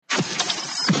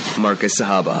Markaz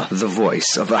Sahaba, the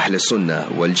voice of Ahl Sunnah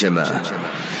wal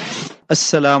Jama'ah.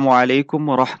 Assalamu alaikum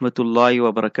wa rahmatullahi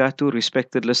wa barakatuh.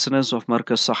 Respected listeners of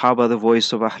Markaz Sahaba, the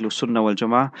voice of Ahlus Sunnah wal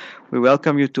Jama'ah. We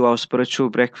welcome you to our spiritual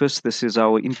breakfast. This is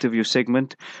our interview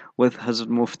segment with Hazrat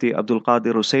Muftti Abdul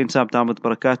Qadir Hussain Sahab Damat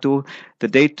Barakatuh. The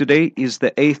date today is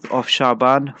the 8th of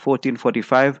Shaban,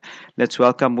 1445. Let's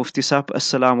welcome Mufti Sahab.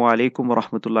 Assalamu alaikum wa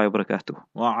rahmatullahi wa barakatuh.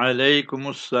 Wa alaikum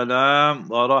assalam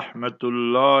wa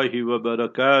rahmatullahi wa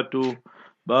barakatuh.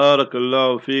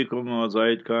 Barakallahu feekum wa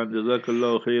Zaahid Khan.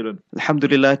 Jazakallahu khairan.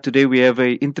 Alhamdulillah, today we have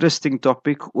an interesting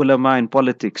topic, Ulama in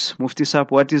politics. Mufti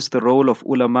Sahab, what is the role of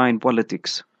Ulama in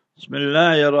politics?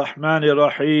 Bismillahir Rahmanir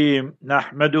Rahim.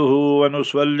 Nahmaduhu wa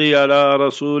nusalli ala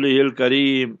rasulihil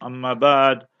kareem. Amma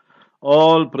ba'd.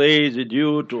 All praise is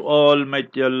due to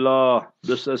Almighty Allah,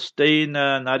 the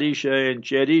sustainer, nourisher and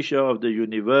cherisher of the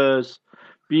universe.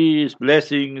 Peace,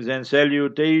 blessings and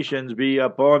salutations be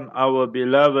upon our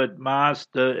beloved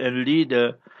Master and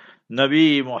Leader,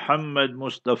 Nabi Muhammad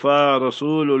Mustafa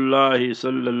Rasulullah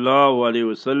sallallahu alaihi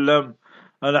wasallam.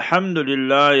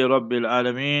 Alhamdulillahi Rabbil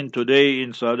Alameen. Today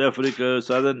in South Africa,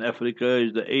 Southern Africa,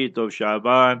 is the 8th of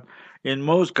Shaban. In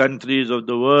most countries of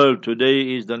the world,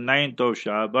 today is the 9th of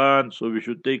Shaban, so we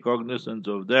should take cognizance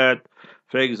of that.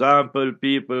 For example,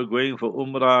 people going for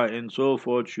Umrah and so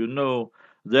forth should know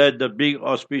that the big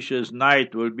auspicious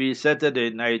night will be Saturday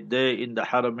night there in the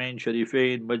Haramain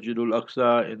Sharifain, Masjidul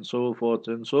Aqsa and so forth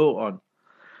and so on.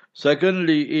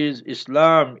 Secondly is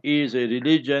Islam is a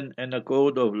religion and a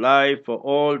code of life for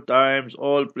all times,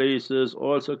 all places,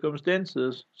 all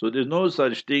circumstances. So there's no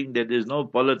such thing that there's no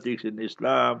politics in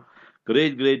Islam.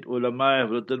 Great ulama have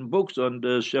written books on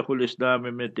this. Shaykhul Islam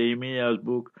Ibn Taymiyyah's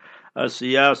book,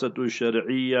 As-Siyasatu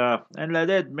Shar'iyya, and like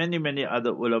that many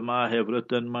other ulama have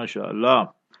written,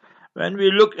 mashallah. When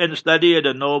we look and study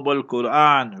the noble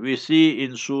Quran, we see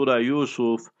in Surah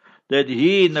Yusuf that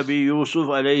Nabi Yusuf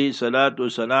alayhi salatu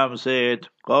salam said,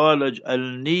 قَالَ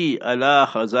اجْعَلْنِي عَلَى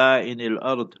خَزَائِنِ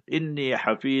الْأَرْضِ إِنِّي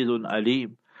حَفِيظٌ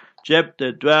عَلِيمٌ.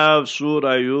 Chapter 12,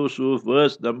 Surah Yusuf,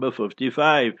 verse number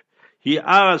 55. He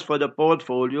asked for the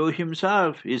portfolio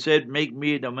himself. He said, make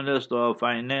me the Minister of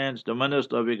Finance, the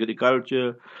Minister of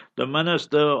Agriculture, the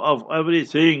Minister of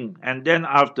everything. And then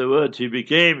afterwards he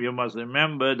became, you must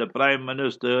remember, the Prime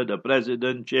Minister, the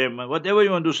President, Chairman, whatever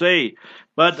you want to say.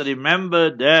 But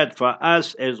remember that for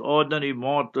us as ordinary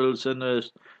mortal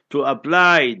sinners, to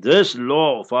apply this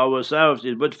law for ourselves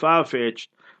is but far-fetched.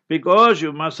 Because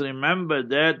you must remember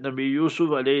that Nabi Yusuf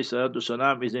alayhi salatu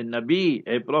salam is a Nabi,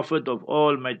 a prophet of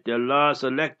Almighty Allah,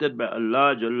 selected by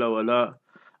Allah Jalla wala.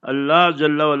 Allah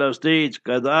Jalla wala states,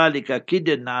 كَذَلِكَ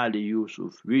كِدْنَا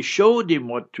لِيُوسُف. We showed him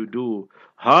what to do,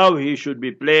 how he should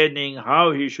be planning,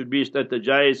 how he should be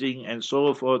strategizing, and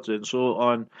so forth and so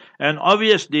on. And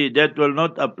obviously that will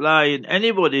not apply in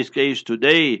anybody's case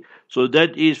today. So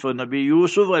that is for Nabi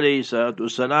Yusuf alayhi salatu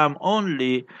salam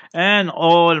only, and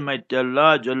Almighty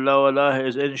Allah Jalla wala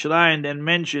has enshrined and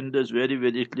mentioned this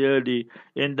very clearly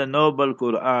in the noble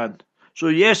Quran. So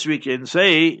yes, we can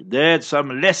say that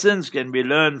some lessons can be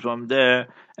learned from there.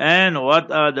 And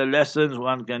what are the lessons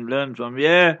one can learn from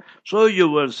here? So you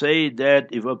will say that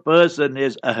if a person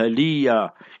is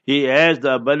ahliya, he has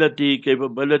the ability,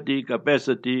 capability,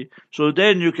 capacity, so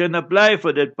then you can apply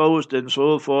for that post and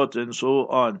so forth and so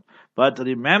on. But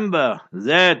remember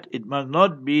that it must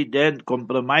not be then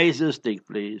compromises take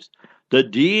place. The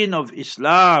deen of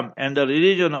Islam and the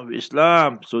religion of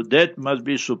Islam, so that must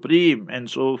be supreme and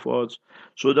so forth.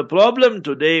 So the problem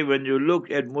today when you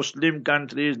look at Muslim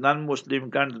countries,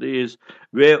 non-Muslim countries,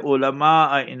 where ulama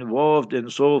are involved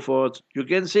and so forth, you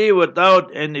can see without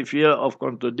any fear of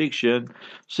contradiction,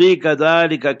 see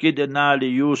كَذَلِكَ كِدْنَا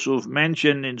لِيُوسُف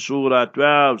mentioned in Surah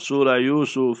 12, Surah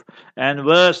Yusuf, and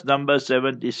verse number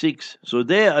 76. So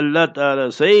there Allah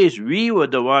Ta'ala says, we were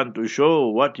the one to show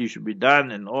what he should be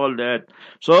done and all that.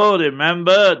 So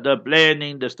remember the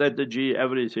planning, the strategy,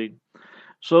 everything.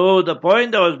 So the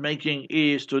point I was making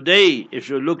is today, if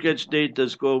you look at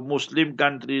status quo, Muslim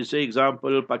countries, say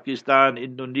example Pakistan,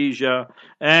 Indonesia,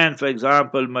 and for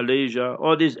example Malaysia,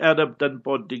 all these Arab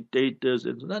ten-pot dictators,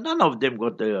 none of them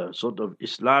got a sort of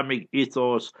Islamic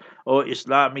ethos or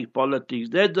Islamic politics.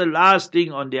 That's the last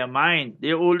thing on their mind.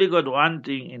 They only got one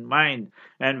thing in mind,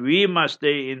 and we must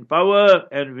stay in power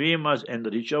and we must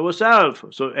enrich ourselves.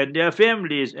 So, and their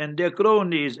families and their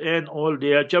cronies and all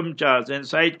their chamchas and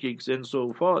sidekicks and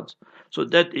so forth. So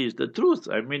that is the truth.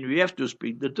 I mean, we have to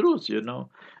speak the truth,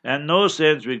 and no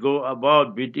sense we go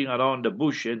about beating around the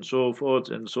bush and so forth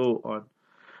and so on.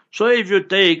 So if you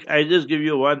take, I just give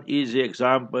you one easy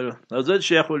example. Hazrat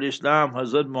Shaykhul Islam,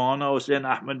 Hazrat Moulana Hussain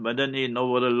Ahmad Madani,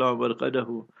 Nawwarallahu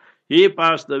Barqadahu, He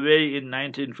passed away in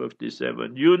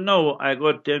 1957. You know, I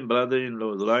got 10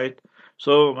 brother-in-laws, right?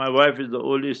 So my wife is the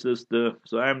oldest sister,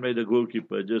 so I'm like the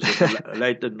goalkeeper, just as a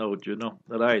lighter note,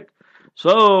 right?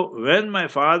 So when my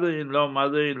father-in-law,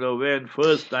 mother-in-law went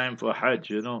first time for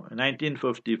Hajj, in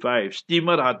 1955,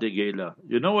 steamer Hategela.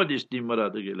 You know what is steamer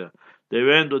Hategela? They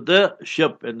went to the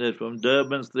ship and then from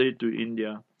Durban straight to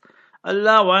India.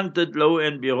 Allah wanted, lo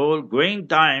and behold, going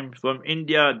time from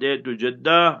India there to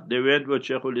Jeddah, they went with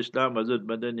Shaykhul Islam Hazrat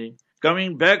Madani.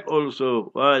 Coming back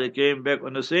also, they came back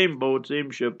on the same boat,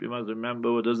 same ship, you must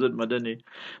remember, with Hazrat Madani.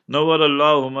 Nawar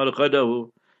Allahu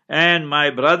Marqadahu. And my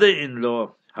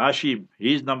brother-in-law, Hashim,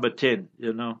 he's number 10,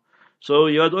 So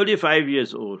he was only 5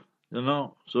 years old,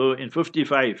 So in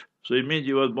 55. So it means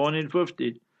he was born in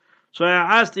 50. So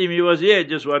I asked him, he was here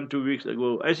just 2 weeks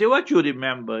ago. I said, what you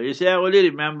remember? He said, I only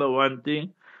remember one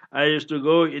thing. I used to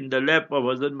go in the lap of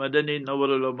Hazrat Madani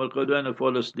Nawwarullah Marqadu and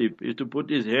fall asleep. He used to put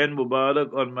his hand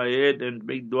Mubarak on my head and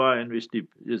make dua and we sleep,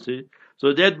 you see.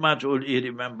 So that much only he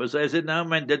remembers. So I said, no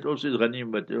man, that also is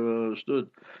Ghanim, but you understood.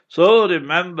 So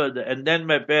remember, and then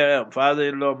my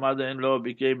father-in-law, mother-in-law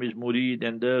became his murid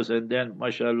and this, and then,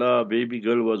 mashallah, baby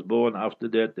girl was born after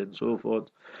that and so forth.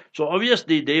 So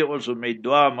obviously they also made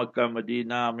dua, Makkah,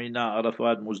 Medina, Mina,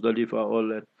 Arafat, Muzdalifah, all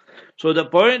that. So the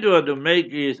point we want to make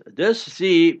is, just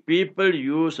see, people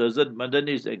use Hazrat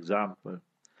Madani's example.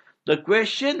 The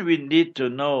question we need to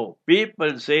know,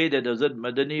 people say that Hazrat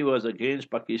Madani was against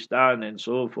Pakistan and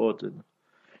so forth.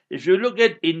 If you look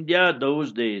at India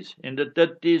those days, in the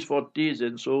 30s, 40s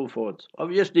and so forth,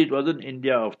 obviously it wasn't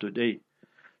India of today.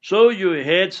 So you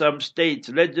had some states,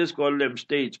 let's just call them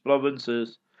states,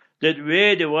 provinces, that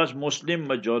where there was Muslim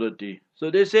majority. So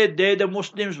they said there the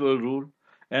Muslims will rule.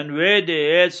 And where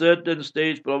they had certain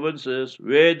states, provinces,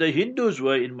 where the Hindus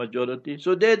were in majority,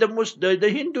 so there the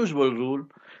Hindus will rule.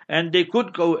 And they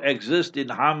could coexist in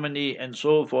harmony and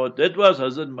so forth. That was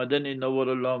Hazrat Madani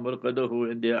Nawwarullah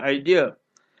Marqadahu and their idea.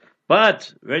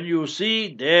 But when you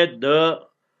see that the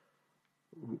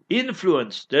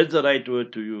influence, that's the right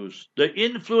word to use, the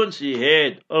influence he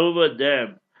had over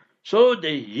them, so that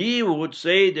he would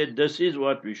say that this is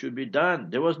what we should be done.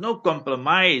 There was no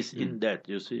compromise in that,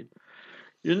 you see.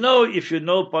 If you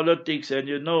know politics and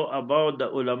you know about the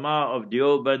Ulama of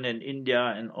Deoband and India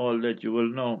and all that, you will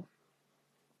know.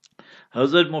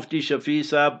 Hazrat Muftti Shafi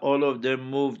Sahab, all of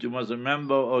them moved, you must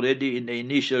remember, already in the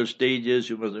initial stages,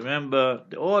 you must remember,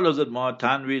 all Hazrat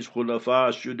Mahatanvis,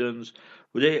 Khulafa, students,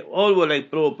 they all were like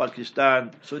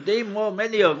pro-Pakistan. So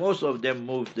most of them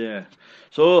moved there.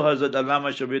 So Hazrat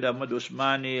Allama Shabir Ahmad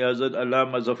Usmani, Hazrat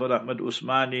Allama Zafar Ahmad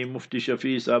Usmani, Mufti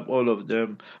Shafi Sahab, all of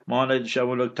them, Maulana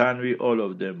Shamulak Tanvi, all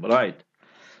of them, right?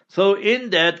 So in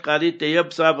that, Qari Tayyab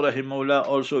Sahab Rahimullah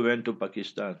also went to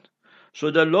Pakistan. So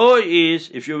the law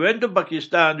is, if you went to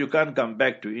Pakistan, you can't come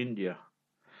back to India.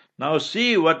 Now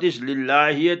see what is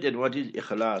lillahiyat and what is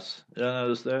ikhlas. You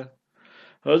understand?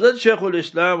 Hazrat Shaykhul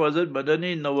Islam, Hazrat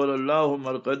Madani Nawwarullahu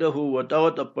Marqadahu,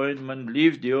 without appointment,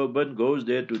 leaves Deoband, goes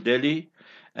there to Delhi,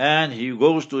 and he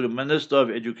goes to the Minister of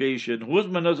Education. Who's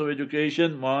Minister of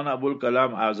Education? Moulana Abul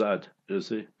Kalam Azad, you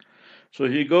see. So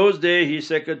he goes there, his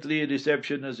secretary,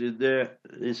 receptionist is there.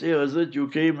 They say, Hazrat, you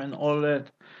came and all that.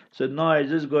 Said, no, I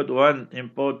just got one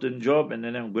important job and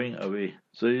then I'm going away.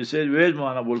 So he said, where's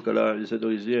Moulana Abul Kalam? He said, oh,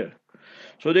 he's here.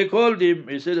 So they called him.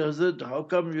 He said, Hazrat, how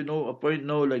come appoint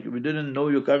no, like we didn't know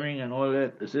you're coming and all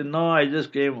that. He said, no, I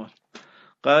just came.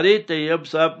 Qari Tayyab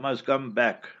Sahab must come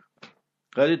back.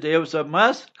 Qari Tayyab Sahab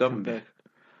must come back.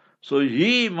 So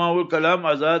Maul Kalam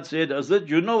Azad said, Hazrat,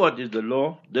 you know what is the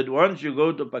law? That once you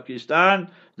go to Pakistan,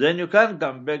 then you can't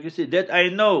come back. You see, that I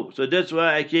know. So that's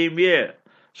why I came here.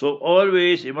 So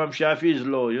always Imam Shafi's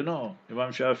law,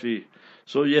 Imam Shafi.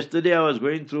 So yesterday I was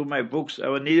going through my books.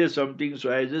 I needed something,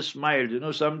 so I just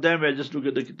smiled. Sometimes I just look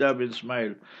at the kitab and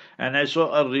smile. And I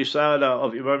saw a risala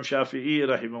of Imam Shafi'i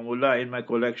rahimahullah in my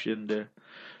collection there.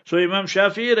 So Imam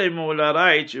Shafi'i rahimahullah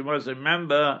writes, you must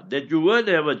remember that you won't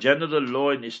have a general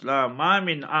law in Islam. Ma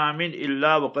min amin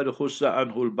illa wa qad khussa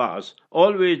anhul ba'as.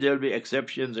 Always there will be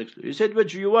exceptions. He said,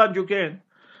 what you want, you can.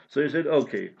 So he said,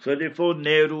 okay. So they phoned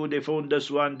Nehru, they phoned this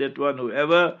one, that one,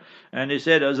 whoever. And he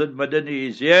said, Hazrat Madani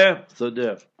is here. So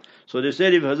they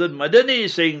said, if Hazrat Madani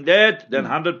is saying that, then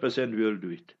 100% we will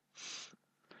do it.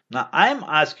 Now I'm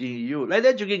asking you, like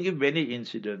that you can give many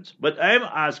incidents, but I'm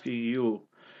asking you,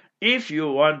 if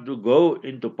you want to go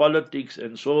into politics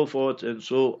and so forth and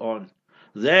so on,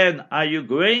 then are you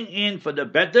going in for the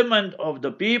betterment of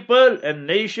the people and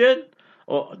nation?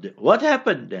 Or what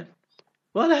happened then?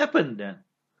 What happened then?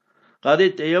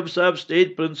 Qari Tayyab Sahib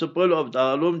stayed principal of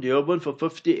Darul Deoband for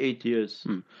 58 years.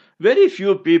 Very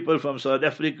few people from South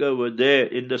Africa were there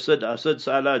in the Asad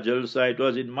Salah Jalsa. It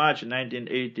was in March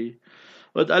 1980.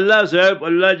 But Allah's help,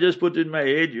 Allah just put in my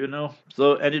head,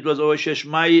 So, and it was our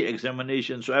Shashmai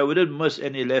examination, so I wouldn't miss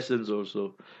any lessons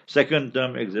also. Second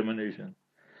term examination.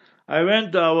 I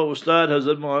went to our Ustad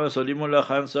Hazrat Moulana Salimullah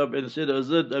Khan Sahab and said,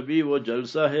 Hazrat, abhi wo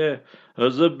jalsa hai,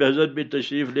 Hazrat bhi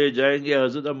tashrif le jayenge,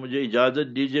 Hazrat ab mujhe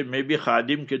ijazat dijiye, maybe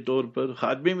khadim ke taur par.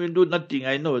 Khadim will do nothing,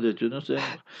 I know that,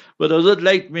 But Hazrat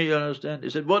liked me, you understand. He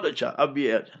said, bahut acha,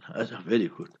 abhi. I said, very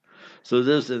good. So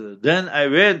then I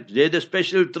went, they had a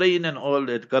special train and all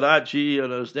that, Karachi, you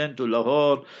understand, to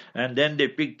Lahore, and then they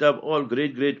picked up all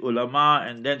great ulama,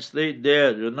 and then straight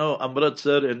there,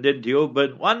 Amritsar, and then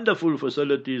Deoband, wonderful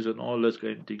facilities and all those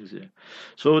kind of things. Yeah.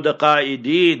 So the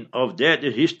Qaideen of that,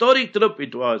 a historic trip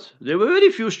it was. There were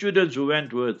very few students who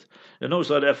went with,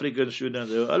 South African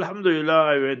students. Alhamdulillah,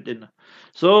 I went in.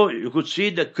 So you could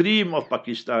see the cream of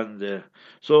Pakistan there.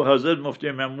 So Hazrat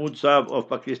Mufti Mahmud Sahib of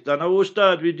Pakistan, our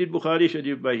Ustad, we did Bukhari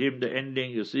Sharif by him, the ending,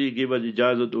 you see, gave us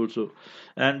ijazat also.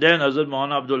 And then Hazrat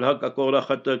Maulana Abdul Haq Akora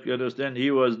Khatak, you understand,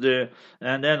 he was there.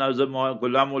 And then Hazrat Maulana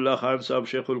Ghulamullah Khan Sahib,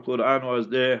 Sheikhul Quran was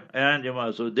there. And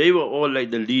so they were all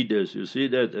like the leaders, you see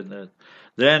that and that.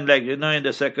 Then, in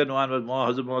the second one was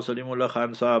Hazrat Maulana Salimullah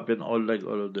Khan Sahib and all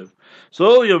of them.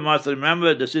 So you must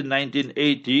remember, this is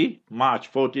 1980,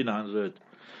 March 1400.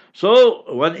 So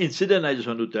one incident I just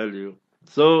want to tell you.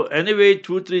 So anyway,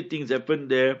 2-3 things happened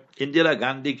there. Indira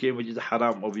Gandhi came, which is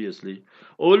haram, obviously.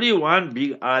 Only one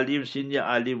big alim, senior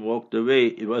alim, walked away.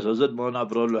 It was Hazrat Maulana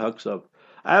Abrul Haq Sahib.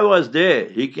 I was there.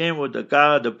 He came with the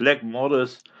car, the black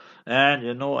Morris,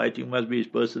 and I think must be his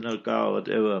personal car or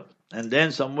whatever. And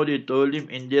then somebody told him,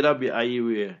 Indira bhi aayi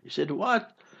hui hai. He said,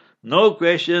 what? No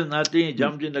questions, nothing. He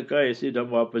jumped in the car. He said, hum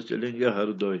wapas chalenge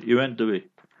Hardoi. He went away.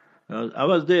 I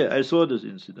was there. I saw this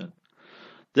incident.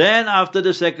 Then after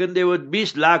the second day, with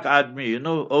 20 lakh admi,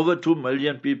 over 2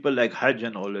 million people like Hajj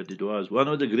and all that. It was one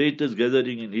of the greatest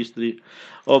gathering in history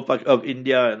of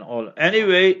India and all.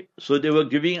 Anyway, so they were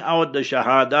giving out the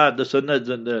shahada, the sunnahs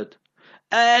and that.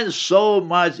 And so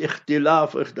much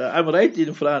ikhtilaf. I'm right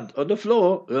in front on the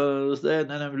floor,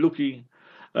 and I'm looking.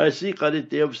 I see Qari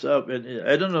Tayyab Sahib, and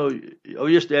I don't know,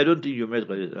 obviously I don't think you met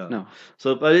Qari. No.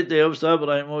 So Qari Tayyab Sahib,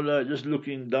 Rahimullah, just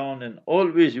looking down, and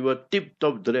always you were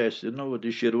tip-top dressed, with the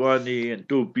sherwani and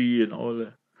topi and all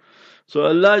that. So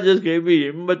Allah just gave me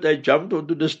him, but I jumped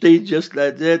onto the stage just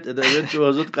like that, and I went to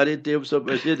Hazrat Qari Tayyab Sahib.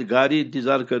 I said, Gari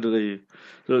intizar kar rahi.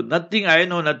 So nothing, I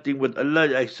know nothing, but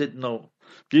Allah, I said, no.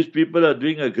 These people are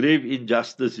doing a grave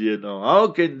injustice here now. How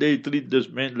can they treat this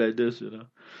man like this,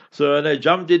 So when I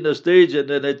jumped in the stage and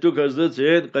then I took Hazrat's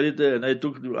hand, Qarita, and I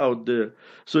took him out there.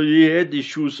 So he had his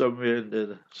shoes somewhere in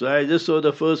there. So I just saw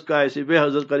the first car. I said, where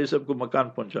Hazrat Qari Sahib ko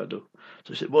makan pahuncha do.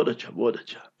 So I said, bahut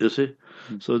acha. You see?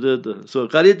 So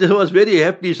Qarita was very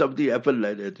happy something happened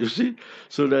like that. You see?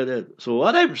 So like that. So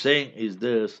what I'm saying is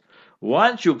this.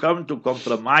 Once you come to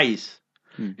compromise,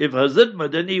 if Hazrat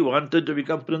Madani wanted to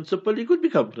become principal, he could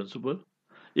become principal.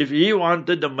 If he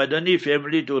wanted the Madani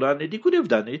family to run it, he could have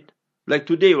done it. Like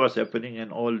today was happening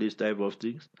and all these type of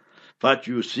things. But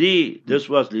you see, this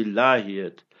was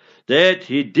lillahiyat. That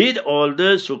he did all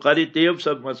this, so Qari Tayyab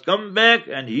Sahib must come back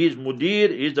and he is mudir,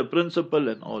 he is the principal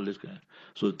and all this kind.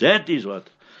 So that is what.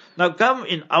 Now come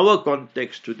in our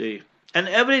context today. And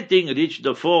everything reached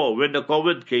the fore when the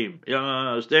COVID came. You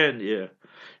understand? Yeah.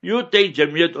 You take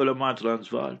Jamiyat Ulama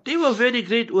Transvaal. They were very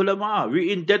great ulama.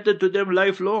 We indebted to them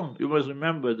lifelong. You must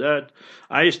remember that.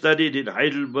 I studied in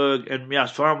Heidelberg and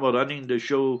Mias Farm were running the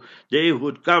show. They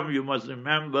would come, you must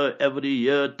remember, every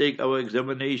year, take our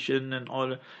examination and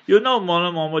all.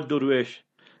 Maulana Muhammad Durwesh,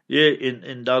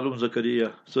 in Darul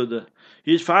Zakaria. So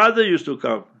his father used to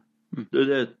come.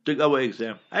 Take our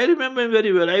exam. I remember him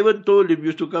very well. I even told him,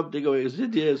 used to come take our exam. He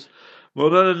said, yes.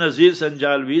 Moulana Nazir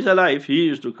Sanjalvi is alive. He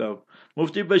used to come.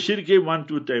 Mufti Bashir came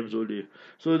 1-2 times only.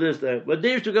 So that's that. But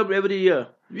they used to come every year.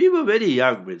 We were very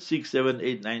young, 6, 7,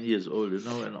 8, 9 years old,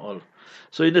 and all.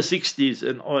 So in the 60s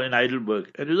and all in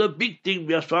Heidelberg. And it was a big thing.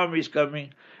 Their Swami is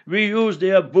coming. We use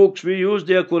their books. We use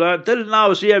their Quran. Till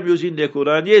now, see, I'm using their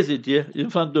Quran. Yes, in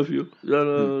front of you. You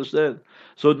understand?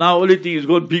 So now only thing is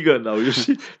gone bigger now. You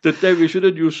see, the time we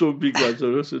shouldn't use so big ones.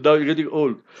 So now you're getting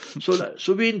old.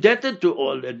 So we indebted to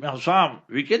all that.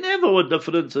 We can have our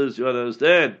differences, you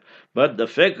understand. But the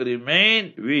fact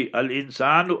remained, we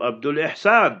al-insanu abdul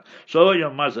ihsan. So you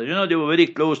must, they were very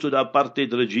close to the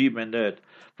apartheid regime and that.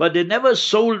 But they never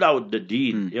sold out the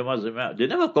deen. You must remember. They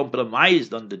never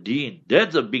compromised on the deen.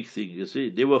 That's a big thing, you see.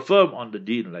 They were firm on the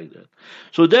deen like that.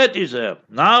 So that is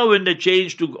now when the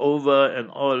change took over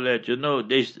and all that,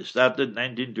 they started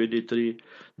 1923.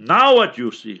 Now what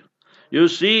you see? You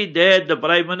see that the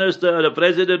Prime Minister, the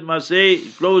President must say,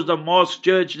 close the mosque,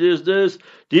 church, this.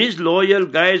 These loyal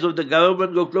guys of the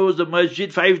government go close the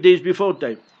masjid 5 days before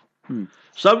time.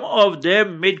 Some of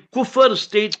them made kufr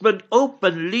statement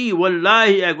openly.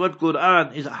 Wallahi, I got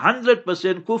Quran. It's 100%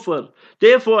 kufr.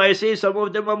 Therefore, I say some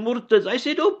of them are murtads. I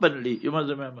said openly. You must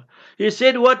remember. He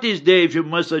said, what is there if you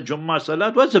miss a Jummah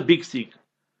Salat? What's a big thing?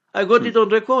 I got it on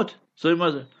record. So you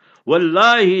must.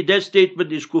 Wallahi, that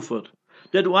statement is kufr.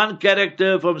 That one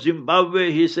character from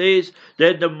Zimbabwe, he says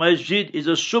that the masjid is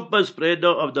a super spreader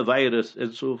of the virus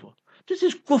and so forth. This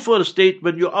is kufr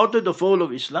statement. You're out of the fold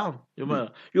of Islam.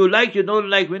 You like, you don't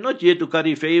like. We're not here to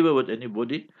curry favor with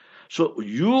anybody. So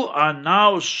you are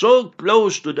now so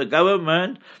close to the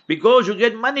government because you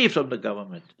get money from the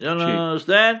government. You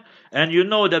understand? And you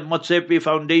know that Motsepi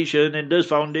Foundation and this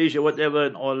foundation, whatever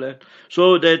and all that.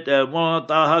 So that Moulana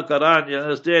Taha Karan, you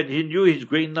understand, he knew he's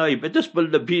going now. He better spill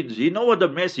the beans. He know what the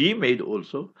mess he made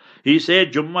also. He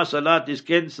said Jummah Salat is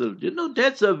cancelled.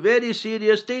 That's a very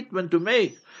serious statement to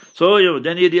make. So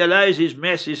then he realized his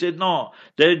mess. He said, no,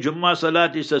 then Jummah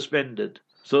Salat is suspended.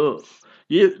 So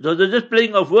they're just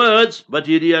playing of words, but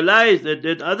he realized that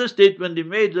that other statement he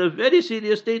made is a very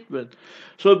serious statement.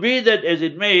 So be that as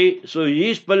it may, so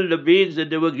he spilled the beans that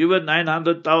they were given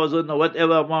 900,000 or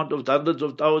whatever amount of hundreds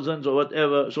of thousands or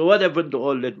whatever. So what happened to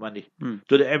all that money?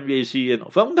 To the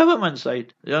MJC, from government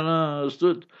side. You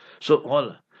understood?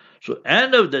 So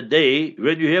end of the day,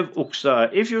 when you have Uqsa,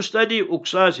 if you study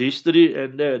Uqsa's history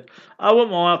and that, our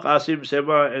Maulana Qasim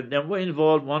Seba and them were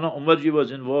involved, Maulana Umarji was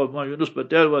involved, Maulana Yunus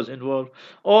Patel was involved,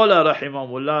 all are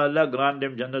Rahimahullah, Allah grant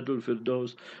them Jannatul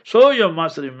Firdaus. So you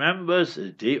must remember,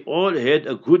 they all had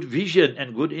a good vision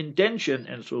and good intention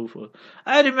and so forth.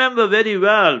 I remember very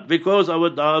well, because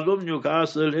our Darul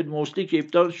Newcastle had mostly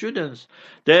Cape Town students,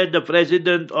 that the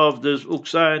president of this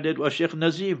Uqsa and that was Sheikh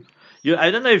Nazim.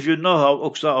 I don't know if you know how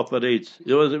Uqsa operates.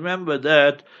 You must remember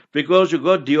that because you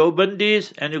got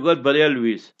Deobandis and you got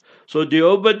Barelvis. So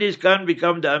Deobandis can't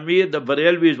become the Amir, the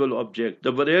Barelvis will object.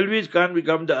 The Barelvis can't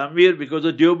become the Amir because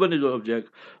the Deobandis will object.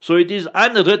 So it is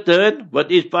unwritten,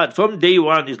 but it's part. From day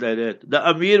one is like that. The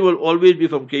Amir will always be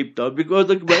from Cape Town because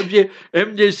the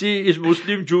MJC is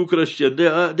Muslim, Jew, Christian.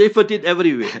 They fit it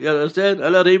everywhere. You understand?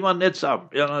 Allah Rahman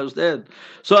Netsam. You understand?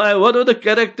 So one of the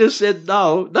characters said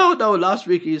now, last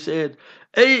week he said,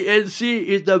 ANC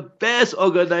is the best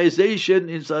organization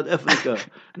in South Africa.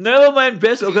 Never mind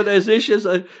best organizations.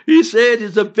 He said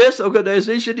it's the best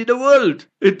organization in the world.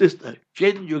 It is.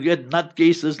 Can you get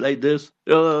nutcases like this?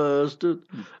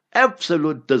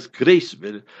 Absolute disgrace,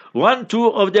 man.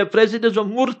 2 of their presidents were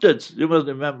murtads. You must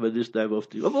remember this type of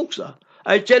thing. Of Uqsa.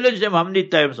 I challenged them how many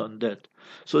times on that.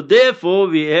 So therefore,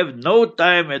 we have no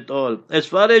time at all. As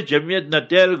far as Jamiat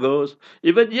Natal goes,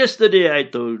 even yesterday I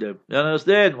told them, you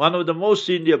understand, one of the most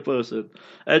senior person,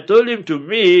 I told him, to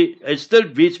me, it still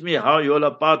beats me how you all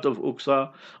are part of Uqsa.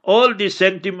 All the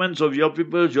sentiments of your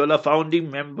people, you all are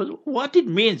founding members. What it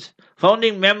means,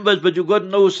 founding members, but you got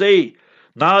no say.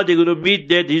 Now they're going to meet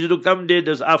there, he's going to come there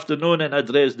this afternoon and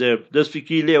address them. This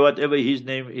Fikile, whatever his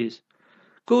name is.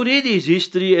 Go read his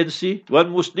history and see.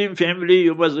 One Muslim family,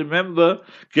 you must remember,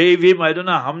 gave him, I don't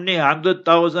know how many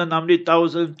 100,000, how many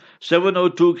thousand,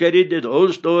 702 carried that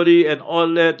whole story and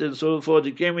all that and so forth.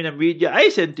 It came in the media. I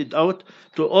sent it out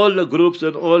to all the groups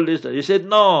and all this. He said,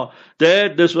 no,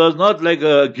 this was not like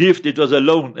a gift, it was a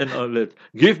loan and all that.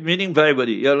 Gift meaning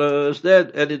bribery, you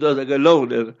understand? And it was like a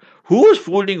loan. And who's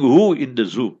fooling who in the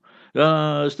zoo? You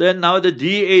understand? Now the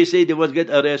DA say they must get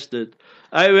arrested.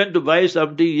 I went to buy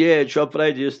something here at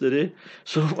ShopRite yesterday.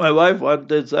 So my wife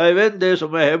wanted. So I went there. So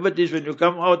my habit is when you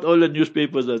come out, all the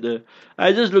newspapers are there.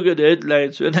 I just look at the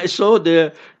headlines. When I saw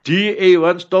the DA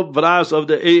one-stop brass of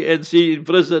the ANC in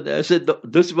prison, I said,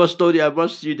 this was story. I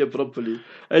must see them properly.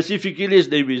 I see Fikile's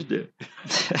name is there.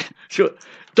 So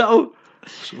now,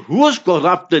 who's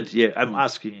corrupted here? I'm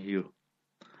asking you.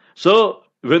 So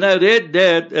when I read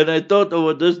that and I thought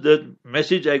over this, the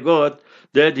message I got,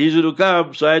 that he's going to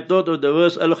come. So I thought of the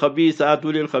verse, Al-Khabithat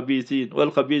Al-Khabithin,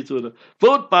 Wal-Khabithun.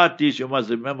 Both parties, you must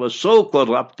remember, so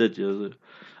corrupted.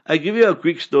 I give you a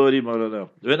quick story, Maulana.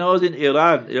 When I was in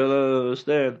Iran, you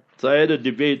understand, so I had a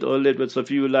debate, all that, with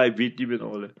Safiullah, beat him and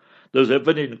all that. That was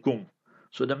happening in Qum.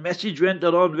 So the message went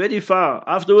around very far.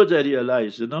 Afterwards I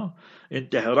realized, in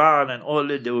Tehran and all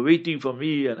that, they were waiting for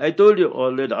me. And I told you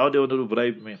all that, how they wanted to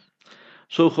bribe me.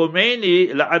 So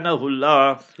Khomeini,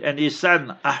 la'anahullah, and his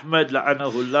son Ahmad,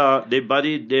 la'anahullah, they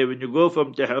buried there. When you go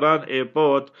from Tehran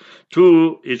airport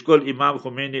to, it's called Imam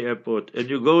Khomeini airport, and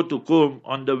you go to Qum,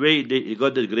 on the way, he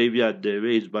got the graveyard there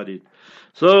where he's buried.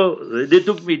 So they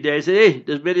took me there. I said, hey,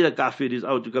 there's many a kafir is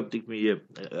out to come take me here.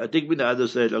 Take me the other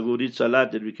side. I'll go read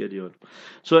Salat and we carry on.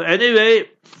 So anyway,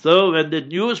 so when the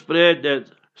news spread that,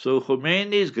 so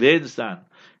Khomeini's grandson,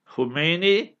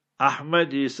 Khomeini,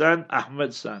 Ahmad, his son,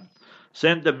 Ahmad's son,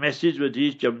 sent a message with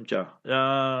his chamcha.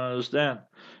 Understand?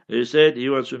 He said he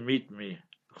wants to meet me.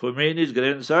 Khomeini's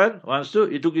grandson wants to,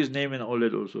 he took his name and all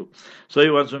that also. So he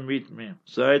wants to meet me.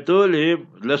 So I told him,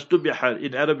 Lastu bihar,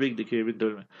 in Arabic they came and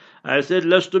told me. I said,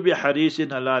 Lastu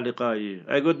biharisin ala liqa'i.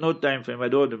 I got no time for him, I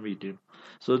don't want to meet him.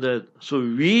 So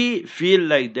we feel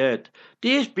like that.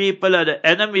 These people are the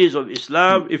enemies of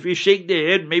Islam. If we shake their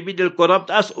head, maybe they'll corrupt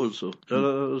us also.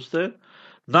 Understand?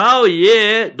 Now,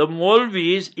 the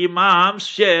Maulvis, Imams,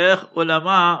 Sheikh,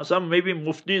 Ulama, some maybe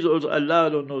Muftis also, Allah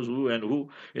don't knows who and who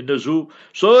in the zoo.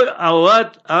 So,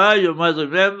 you must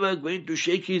remember going to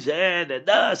shake his hand and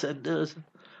this and this.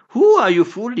 Who are you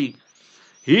fooling?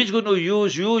 He's going to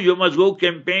use you. You must go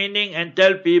campaigning and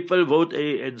tell people vote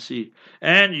A and C.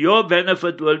 And your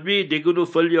benefit will be they're going to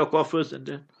fill your coffers and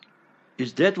then.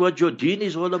 Is that what your deen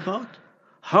is all about?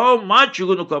 How much you're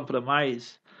going to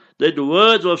compromise? That the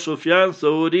words of Sufyan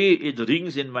Thawri, it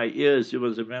rings in my ears, you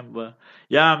must remember.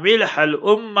 Ya milh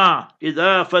al-umma,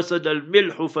 idha fasad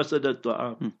al-milhu fasad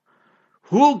al-ta'am.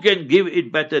 Who can give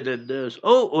it better than this?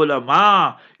 Oh,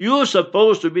 ulama, you're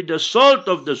supposed to be the salt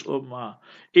of this ummah.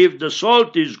 If the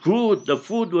salt is good, the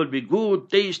food will be good,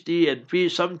 tasty, and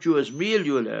sumptuous meal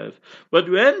you'll have. But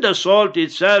when the salt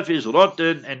itself is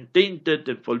rotten and tainted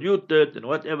and polluted and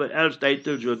whatever else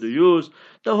titles you want to use,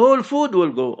 the whole food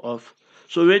will go off.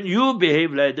 So when you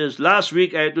behave like this, last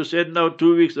week I had to send out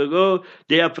 2 weeks ago,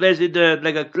 their president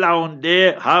like a clown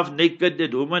there, half naked,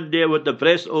 that woman there with the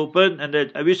breast open, and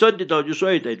that we sent it out, you saw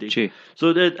it I think. Gee.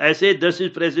 So that I said, this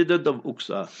is president of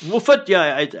UQSA. Mufatti,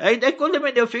 I call them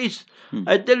in their face.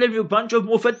 I tell them, you bunch of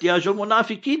Mufattiyas, you're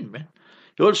munafiqeen, man.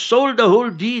 You'll sold the whole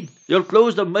deen. You'll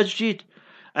close the masjid.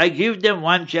 I give them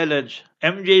one challenge.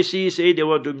 MJC say they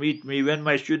want to meet me when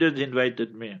my students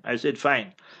invited me. I said,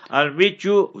 fine. I'll meet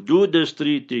you. Do these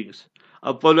 3 things.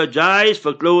 Apologize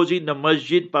for closing the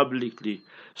masjid publicly.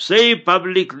 Say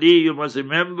publicly, you must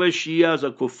remember Shias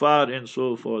are kuffar and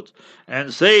so forth.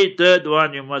 And say third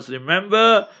one, you must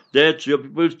remember that your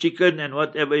people's chicken and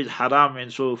whatever is haram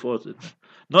and so forth.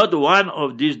 Not one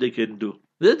of these they can do.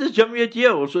 There's the Jamiyat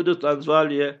here, also the Transvaal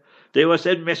here. They were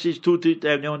sent message 2-3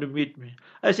 times, they want to meet me.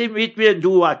 I say, meet me and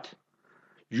do what?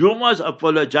 You must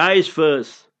apologize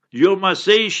first. You must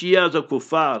say Shias are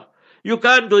kuffar. You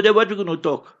can't do that, what are you going to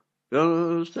talk? You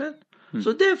understand?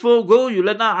 So therefore, go,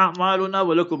 yulana a'maluna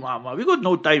walakum a'mal. We got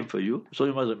no time for you. So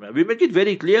you must remember. We make it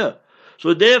very clear.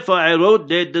 So therefore, I wrote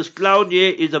that this clown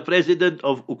here is the president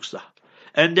of UQSA.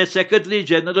 And the secretary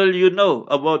general, you know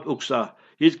about UQSA.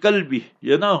 He's Kalbi.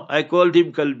 You know, I called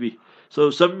him Kalbi. So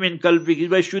Sammin Kalbi, he's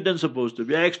my student supposed to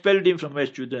be. I expelled him from my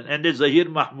student. And then Zahir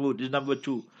Mahmood is number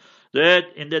 2. That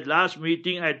in that last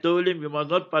meeting, I told him, you must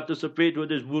not participate with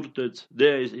his murtads.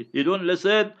 There is it. You don't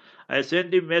listen. I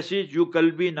sent him message, you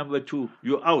Kalbi number 2.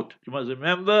 You out. You must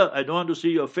remember, I don't want to see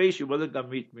your face. You mustn't come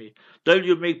meet me. Till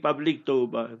you make public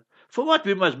tawbah. For what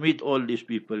we must meet all these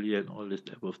people here and all this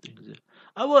type of things here?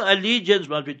 Our allegiance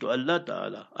must be to Allah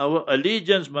Ta'ala. Our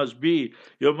allegiance must be,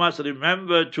 you must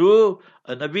remember to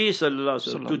Nabi Sallallahu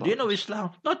Alaihi Wasallam, to Deen of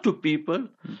Islam, not to people.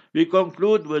 We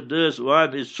conclude with this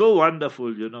one. It's so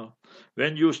wonderful, you know.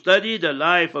 When you study the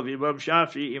life of Imam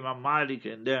Shafi, Imam Malik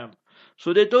and them,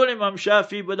 so they told Imam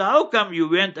Shafi, but how come you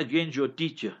went against your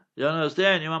teacher? You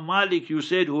understand? Imam Malik, you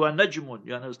said, huwa najmun,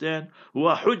 you understand?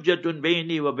 Huwa hujjatun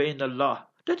bayni wa bayn Allah.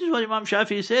 That is what Imam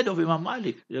Shafi said of Imam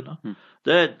Malik, you know.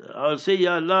 That I'll say,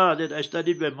 Ya Allah, that I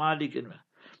studied by Malik.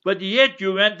 But yet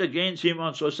you went against him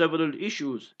on so several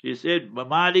issues. He said,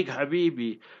 Malik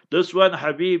Habibi, this one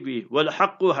Habibi, wal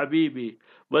haqqu Habibi.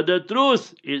 But the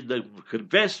truth is the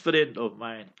best friend of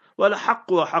mine. Wal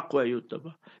haqqu haqqu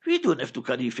yuttaba. We don't have to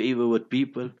curry favor with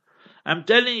people. I'm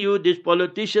telling you, these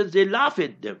politicians, they laugh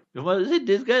at them. You must say,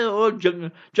 these guys are all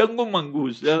jangu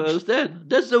mangus. You understand?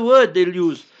 That's the word they'll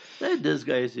use. This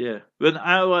guy is here. When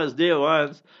I was there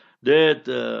once, that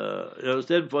you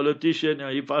understand, politician,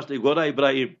 he passed Gora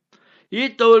Ibrahim. He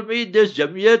told me this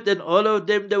Jamiyat and all of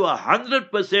them, they were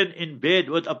 100% in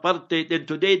bed with apartheid, and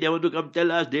today they want to come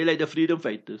tell us they like the freedom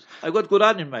fighters. I got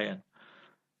Quran in my hand.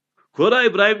 Gora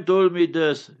Ibrahim told me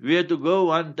this. We had to go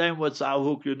one time with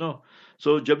Sahuk, you know.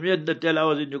 So Jamiyat Natal, I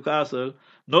was in Newcastle.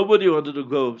 Nobody wanted to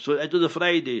go. So it was a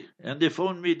Friday, and they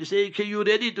phoned me. They say, "Okay, you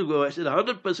ready to go?" I said,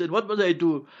 100%. What must I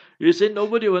do? He said,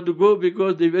 nobody want to go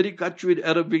because they're very cut with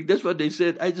Arabic. That's what they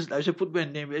said. I said, put my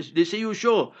name. They say, you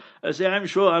sure? I say, I'm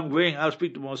sure, I'm going. I'll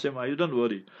speak to Mosema. You don't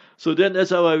worry. So then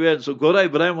that's how I went. So Gora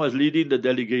Ibrahim was leading the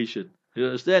delegation. You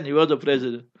understand? He was the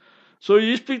president. So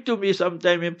he speak to me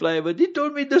sometime in private. He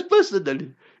told me this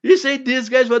personally. He said, these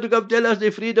guys want to come tell us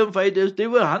they're freedom fighters. They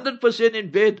were 100%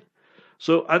 in bed.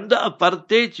 So under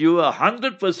apartheid, you were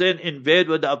 100% in bed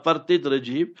with the apartheid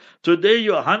regime. Today,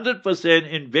 you're 100%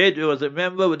 in bed. You was a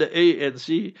member with the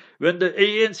ANC. When the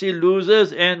ANC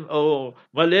loses and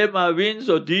Malema wins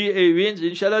or DA wins,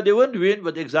 inshallah, they won't win.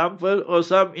 But example, or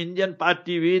some Indian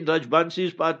party win,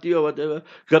 Rajbansi's party or whatever,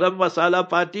 Garam Masala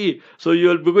party. So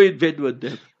you'll go in bed with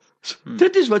them. So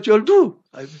that is what you'll do.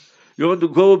 You want to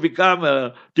go become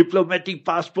a diplomatic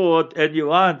passport and you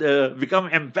want to become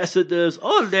ambassadors,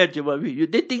 all that.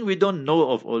 They think we don't know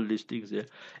of all these things. Yeah?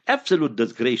 Absolute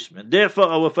disgrace, man. Therefore,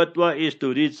 our fatwa is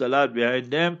to read salat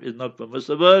behind them is not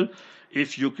permissible.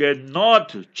 If you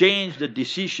cannot change the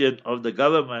decision of the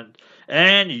government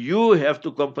and you have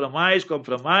to compromise,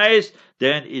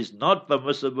 then it's not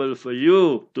permissible for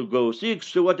you to go. See,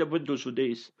 so what happened to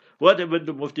Sudais? What happened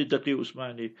to Muftti Taqi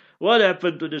Usmani? What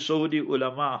happened to the Saudi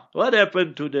Ulama? What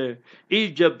happened to the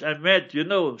Egypt? I met,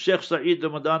 Sheikh Saeed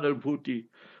Ramadan al-Bhuti,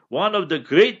 one of the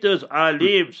greatest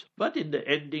alims, but in the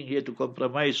ending he had to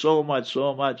compromise so much.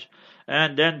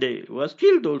 And then they was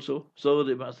killed also. So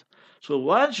they must. So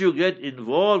once you get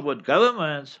involved with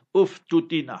governments,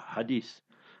 tutina hadith.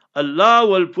 Allah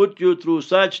will put you through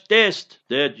such test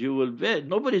that you will bear.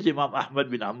 Nobody's Imam Ahmad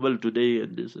bin Hanbal today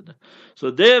and this and that. So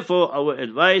therefore, our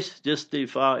advice, just stay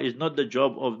far, is not the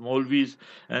job of Maulvis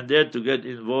and there to get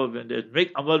involved in that.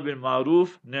 Make Amar bin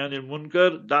Maruf, Nahy anil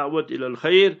Munkar, Da'wat ila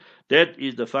al-Khair. That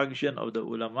is the function of the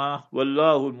ulama.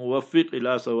 Wallahu muwaffiq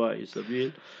ila sawa'i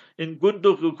sabil. In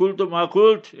kuntu qultu ma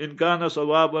qult, in kana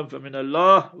sawaban fa min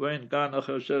Allah, wa in kana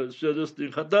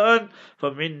shadastin khata'an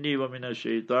fa minni wa min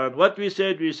ash-shaytan. What we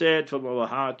said from our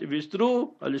heart. If it's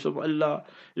true, it's from Allah.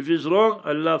 If it's wrong,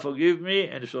 Allah forgive me,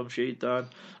 and it's from shaitan.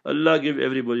 Allah give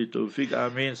everybody tawfiq.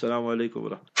 Ameen. Assalamu alaikum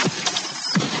wa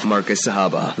rahmatullahi. Markaz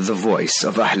Sahaba, the voice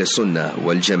of Ahl Sunnah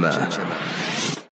wal Jama'ah.